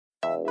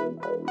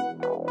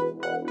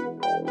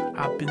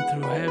I've been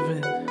through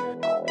heaven,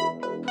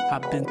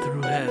 I've been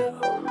through hell,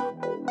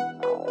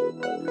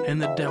 in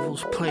the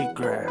devil's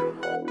playground,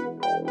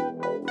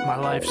 my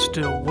life's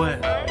still well.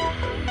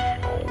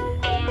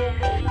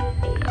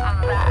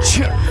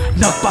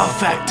 Nutbar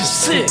Factor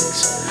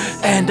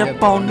 6, and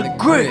up on the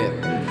grip,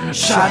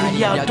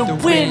 shotty out the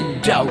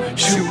window,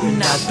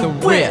 shooting out the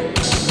whip.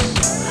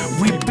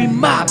 We be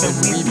mobbin',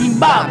 we be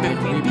mobbin',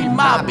 we be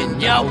mobbin',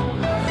 yo.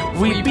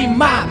 We be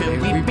mobbin',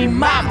 we be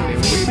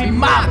mobbin', we be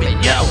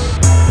mobbin', yo.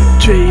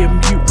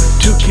 JMU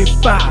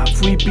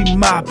 2K5, we be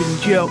mobbin',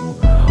 yo.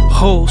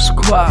 Whole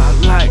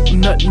squad like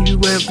nothing you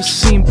ever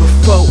seen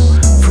before.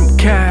 From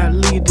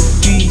Cali to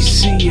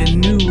DC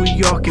and New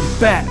York and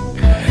back,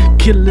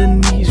 killing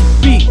these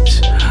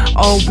beats,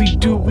 all we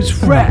do is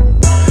rap.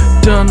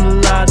 Done a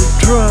lot of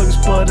drugs,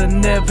 but I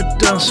never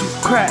done some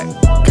crack.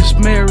 Cause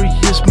Mary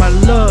is my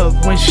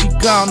love, when she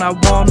gone I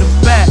want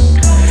her back.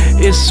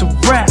 It's a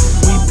rap,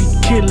 we be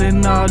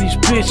killing all these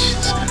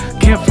bitches.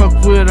 Can't fuck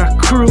with our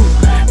crew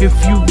if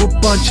you a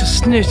bunch of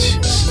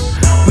snitches.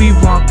 We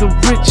want the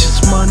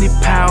riches, money,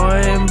 power,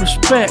 and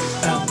respect.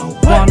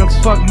 Wanna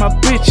fuck my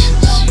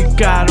bitches, you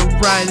gotta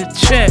write a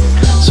check.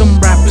 Some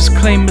rappers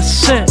claim a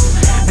set,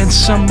 and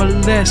some are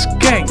less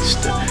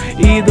gangster.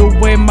 Either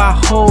way, my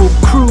whole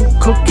crew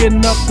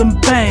cooking up them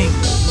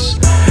bangs.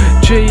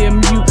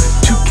 JMU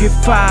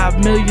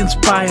 2K5, millions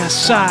by our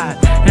side,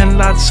 and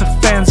lots of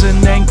fans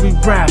and angry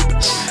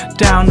rappers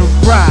down the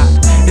ride.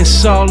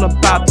 It's all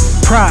about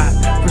the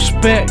pride,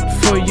 respect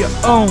for your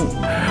own.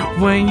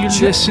 When you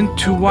listen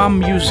to our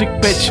music,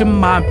 bet your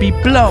mind be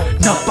blown.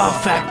 Nutbar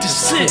Factor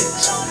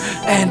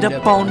 6, and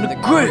up on the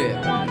grip,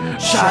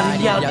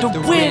 shotty out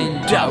the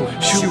window,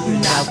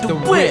 shooting out the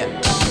whip.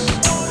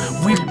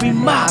 We be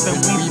mobbin',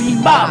 we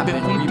be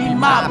mobbin', we be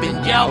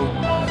mobbin', yo.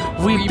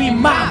 We be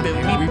mobbin',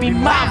 we be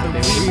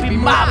mobbin', we be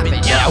mobbin',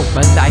 yo.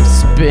 My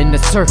life's been a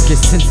circus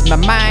since my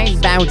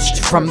mind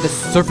bounced from the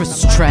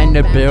surface, trying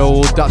to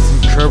build up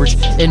some courage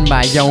in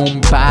my own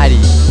body.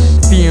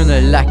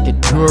 Feeling like a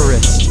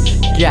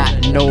tourist, got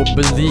no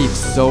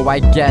beliefs, so I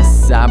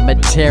guess I'm a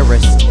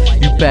terrorist.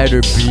 You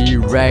better be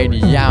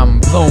ready,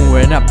 I'm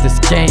blowing up this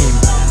game.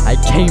 I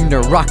came to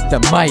rock the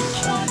mic,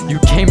 you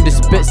came to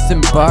spit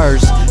some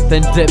bars,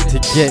 then dip to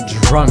get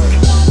drunk.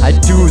 I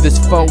do this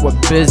for a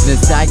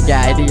business, I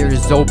got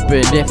ears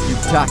open. If you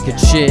talking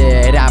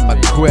shit, I'm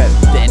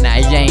equipped, and I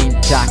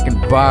ain't talking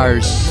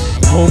bars.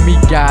 Homie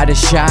got a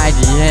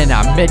shiny, and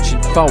I'm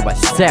itching for a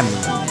semi.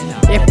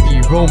 If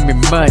you owe me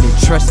money,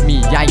 trust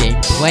me, I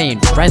ain't playing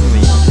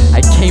friendly.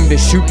 I came to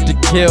shoot to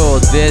kill,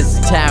 this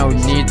town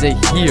needs a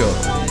heal.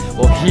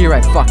 Well, here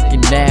I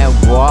fucking am,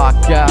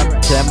 walk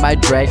up to my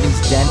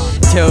dragon's den,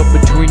 tail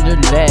between your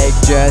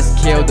legs,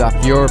 just killed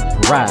off your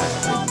pride.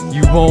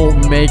 You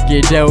won't make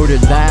it out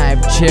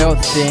alive, chill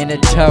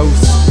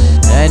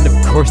Thanatos, and of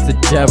course the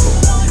devil.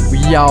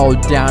 We all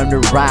down the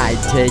ride,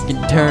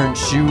 taking turns,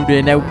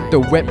 shooting out the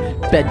whip,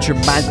 bet your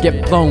mind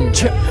get blown.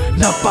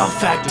 Nutbar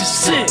Factor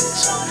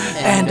 6,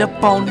 and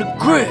up on the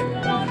grip,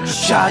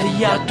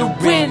 shotty out the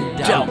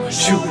window,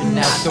 shooting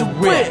out the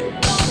whip.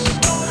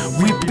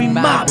 We be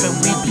mobbin',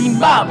 we be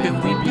mobbin',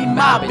 we be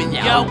mobbin',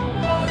 yo.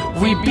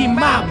 We be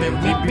mobbin',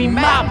 we be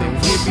mobbin',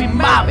 we be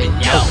mobbin',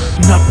 yo.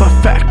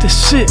 Nutbar Factor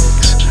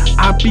 6,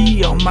 I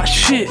be on my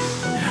shit.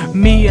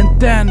 Me and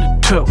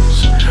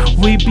Thanatos,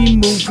 we be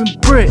moving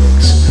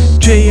bricks.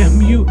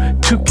 JMU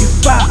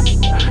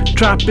 2K5,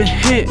 dropping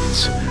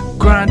hits,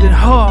 grinding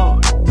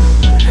hard,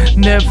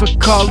 never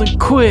calling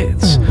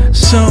quits.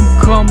 Some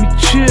call me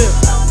Chill,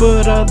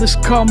 but others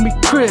call me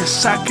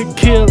Chris. I could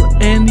kill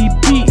any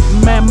beat,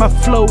 man, my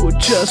flow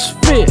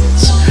just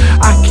fits.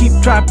 I keep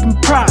dropping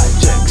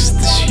projects,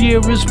 this year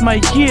is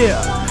my year.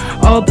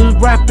 Other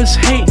rappers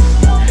hate,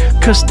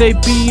 cause they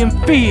be in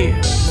fear.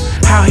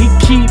 How he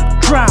keep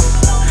dropping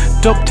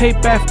dope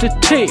tape after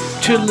tape,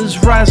 Chill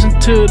is rising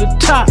to the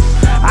top.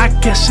 I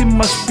guess it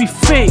must be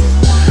fate.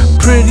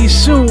 Pretty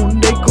soon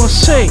they gon'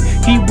 say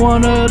he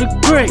one of the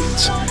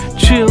greats.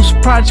 Chill's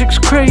project's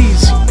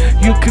crazy,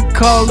 you could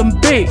call them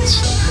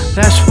baits.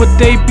 That's what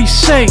they be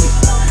saying,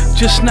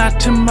 just not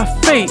to my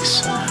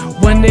face.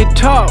 When they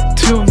talk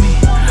to me,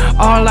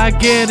 all I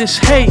get is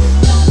hate.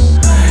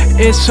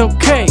 It's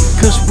okay,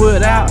 cause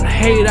without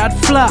hate I'd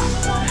flop.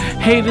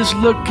 Haters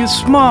looking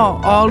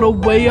small, all the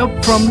way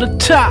up from the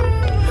top.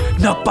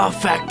 Nutbar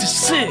Factor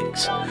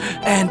 6,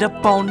 and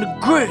up on the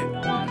grip,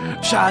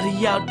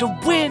 shotty out the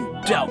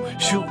window,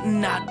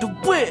 shooting out the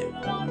whip.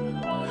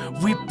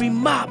 We be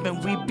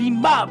mobbin', we be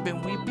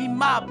mobbin', we be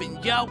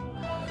mobbin', yo.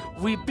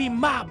 We be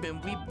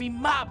mobbin', we be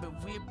mobbin',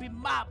 we be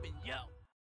mobbin'.